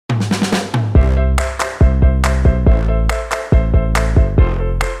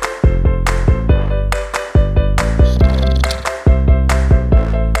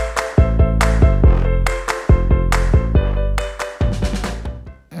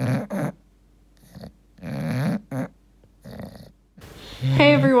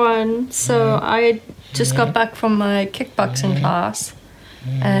everyone. So I just got back from my kickboxing class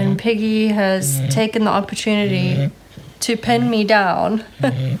and Piggy has taken the opportunity to pin me down.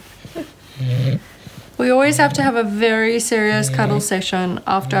 We always have to have a very serious cuddle session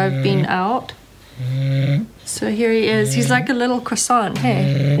after I've been out. So here he is. He's like a little croissant,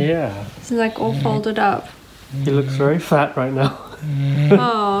 hey? Yeah. He's like all folded up. He looks very fat right now.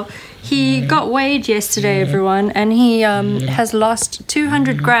 Oh, he got weighed yesterday, everyone, and he has lost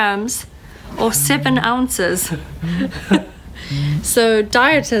 200 grams or 7 ounces. So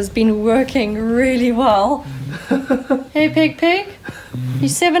diet has been working really well. Hey, Pig, you're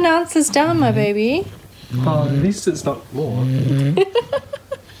 7 ounces down, my baby. Oh, at least it's not more.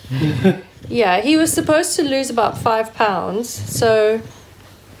 Yeah, he was supposed to lose about 5 pounds, so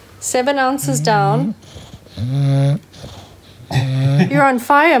 7 ounces down. You're on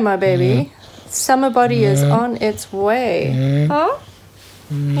fire, my baby. Summer body is on its way. Huh?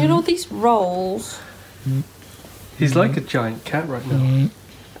 Look at all these rolls. He's like a giant cat right now.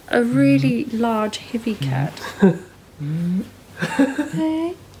 A really large, heavy cat.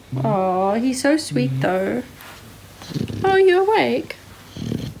 Hey. Oh, he's so sweet though. Oh, you awake?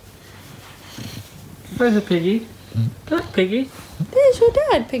 Where's the piggy? Look, Piggy. There's your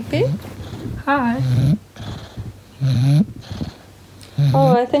dad, Pig. Hi.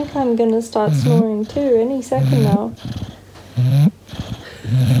 Oh, I think I'm gonna start snoring too any second now.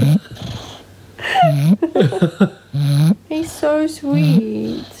 He's so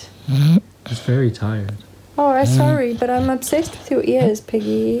sweet. He's very tired. Oh, I'm sorry, but I'm obsessed with your ears,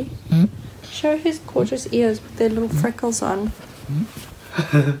 Piggy. Show his gorgeous ears with their little freckles on.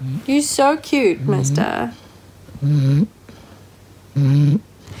 You're so cute, mister.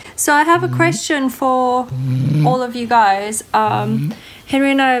 So I have a question for all of you guys.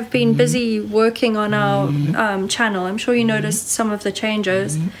 Henry and I have been busy working on our channel. I'm sure you noticed some of the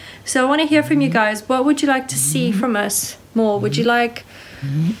changes. So I want to hear from you guys. What would you like to see from us more? Would you like,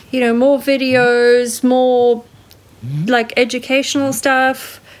 more videos, more like educational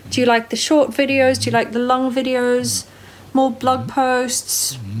stuff? Do you like the short videos? Do you like the long videos? More blog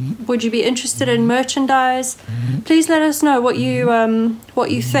posts? Would you be interested in merchandise? Please let us know what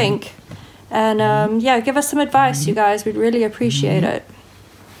you think, and yeah, give us some advice, you guys. We'd really appreciate it.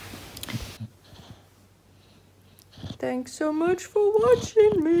 Thanks so much for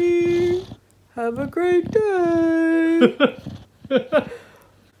watching me. Have a great day.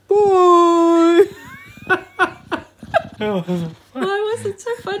 Bye. Why was it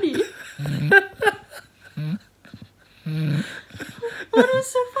so funny? What was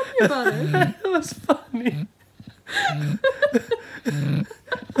so funny about it? It was funny.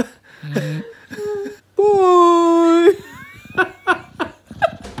 Bye.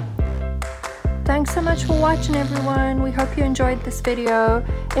 Thanks so much for watching, everyone. We hope you enjoyed this video.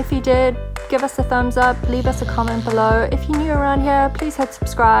 If you did, give us a thumbs up, leave us a comment below. If you're new around here, please hit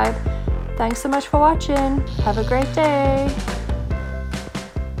subscribe. Thanks so much for watching. Have a great day.